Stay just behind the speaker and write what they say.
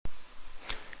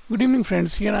Good evening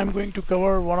friends, here I am going to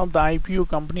cover one of the IPO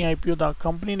company. The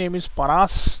company name is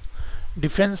Paras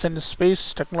Defense and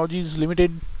Space Technologies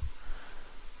Limited.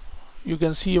 You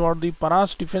can see about the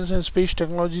Paras Defense and Space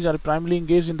Technologies are primarily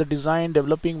engaged in the design,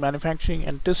 developing, manufacturing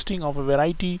and testing of a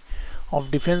variety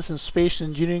of defense and space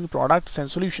engineering products and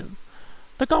solutions.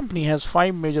 The company has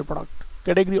 5 major product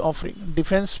category offering: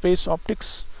 defense space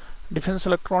optics, defense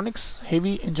electronics,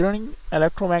 heavy engineering,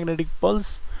 electromagnetic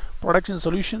pulse production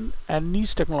solution and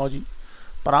niche technology.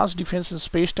 Paras Defense and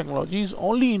Space Technology is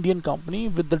only Indian company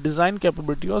with the design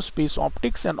capability of space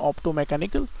optics and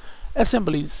optomechanical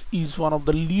assemblies. Is one of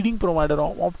the leading provider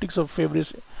of optics of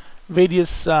various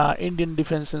Indian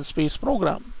defense and space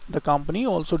program. The company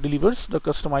also delivers the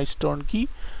customized turnkey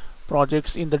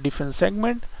projects in the defense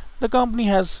segment. The company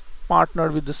has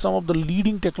partnered with some of the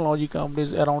leading technology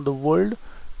companies around the world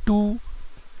to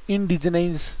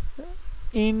indigenize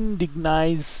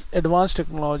advanced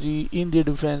technology in the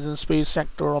defense and space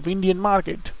sector of Indian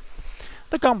market.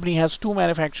 The company has 2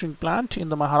 manufacturing plants in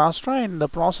the Maharashtra and in the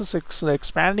process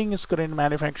expanding its current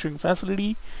manufacturing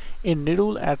facility in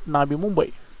Nidul at Navi,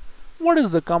 Mumbai. What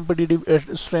is the competitive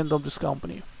strength of this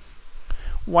company?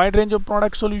 Wide range of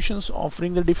product solutions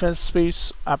offering the defense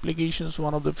space applications.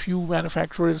 One of the few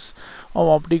manufacturers of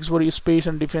optics for space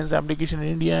and defense application in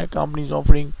India. Companies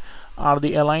offering are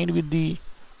aligned with the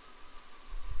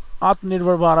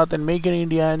Atmanirbhar Bharat and Make in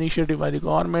India initiative by the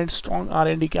government. Strong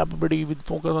R&D capability with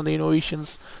focus on the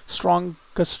innovations, strong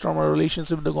customer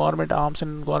relationship with the government arms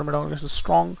and government organizations,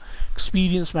 strong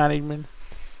experience management,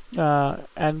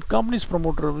 and company's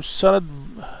promoter Sharad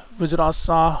Vijras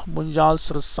Sah, Munjal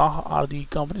Sarad Sah are the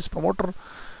company's promoter.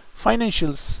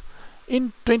 Financials: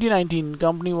 in 2019,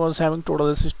 company was having total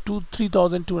assets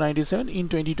 3,297. In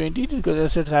 2020,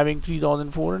 assets having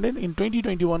 3,400. In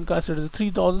 2021, assets is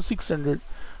 3,600.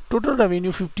 Total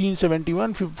revenue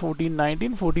 1571,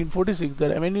 1419, 1446. The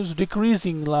revenue is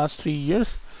decreasing last 3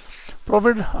 years.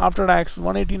 Profit after tax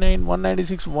 189,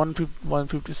 196,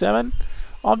 157.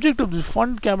 Object of this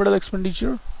fund capital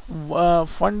expenditure,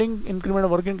 funding increment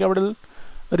of working capital,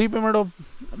 repayment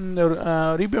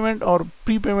or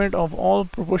prepayment of all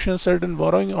proportional certain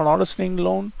borrowing or outstanding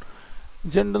loan,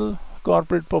 general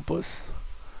corporate purpose.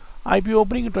 IPO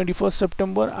opening in 21st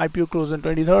September, IPO close on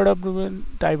 23rd October.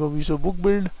 Type of issue book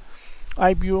build.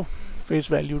 IPO face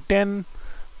value 10,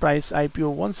 price IPO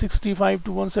 165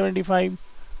 to 175,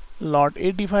 lot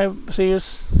 85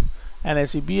 shares,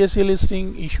 NSE BSE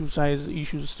listing, issue size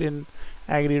issues 10,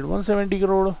 aggregate 170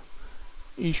 crore,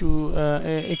 issue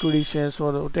equity shares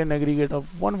for the 10 aggregate of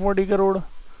 140 crore,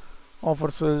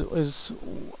 offers is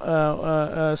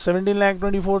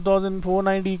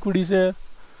 17,24,490 equity share.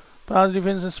 Paras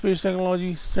Defense and Space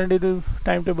Technology tentative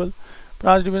timetable.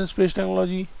 Paras Defense Space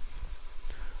Technology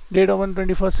date of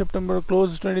 21st September,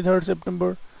 close 23rd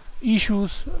September,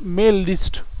 issues mail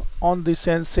list on the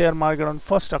share market on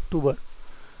 1st October.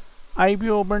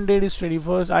 IPO open date is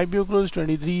 21st, IPO close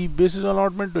 23, basis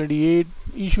allotment 28,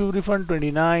 issue refund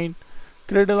 29,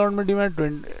 credit allotment demand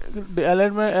 20, the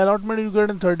allotment is good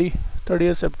on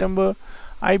 30th September,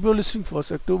 IPO listing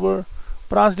 1st October.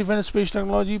 Paras Defense Space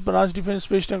Technology,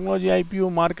 IPO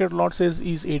market lot size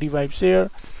is 85 share.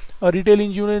 A retail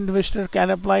individual investor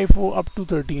can apply for up to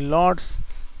 13 lots,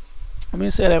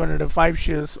 means 1105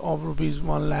 shares of rupees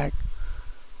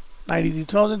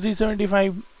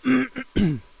 1,93,375.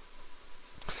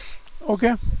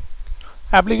 Okay,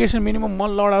 application minimum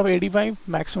 1 lot of 85,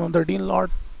 maximum 13 lot.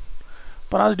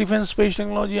 Paras Defense Space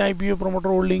Technology IPO promoter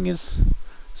holding is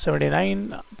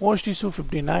 79, post issue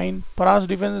 59. Paras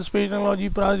Defense Space Technology,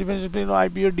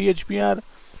 IPO DHPR.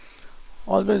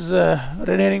 Always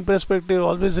red herring perspective,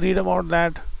 always read about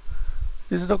that.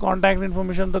 This is the contact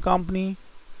information of the company.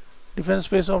 Defense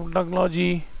Space of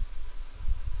Technology.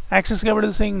 Access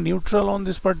capital saying neutral on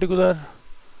this particular.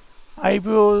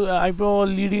 IPO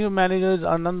leading manager is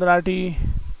Anand Rathi.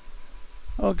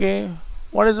 Okay,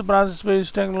 what is the Paras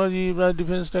Space Technology, Paras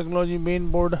Defense Technology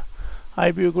main board?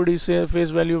 IPO equity share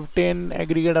face value of 10,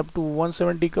 aggregate up to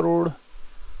 170 crore.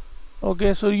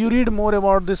 Okay, so you read more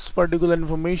about this particular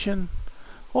information.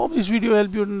 Hope this video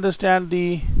help you to understand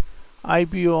the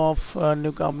IPO of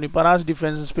new company Paras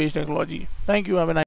Defense and Space Technology. Thank you. Have a nice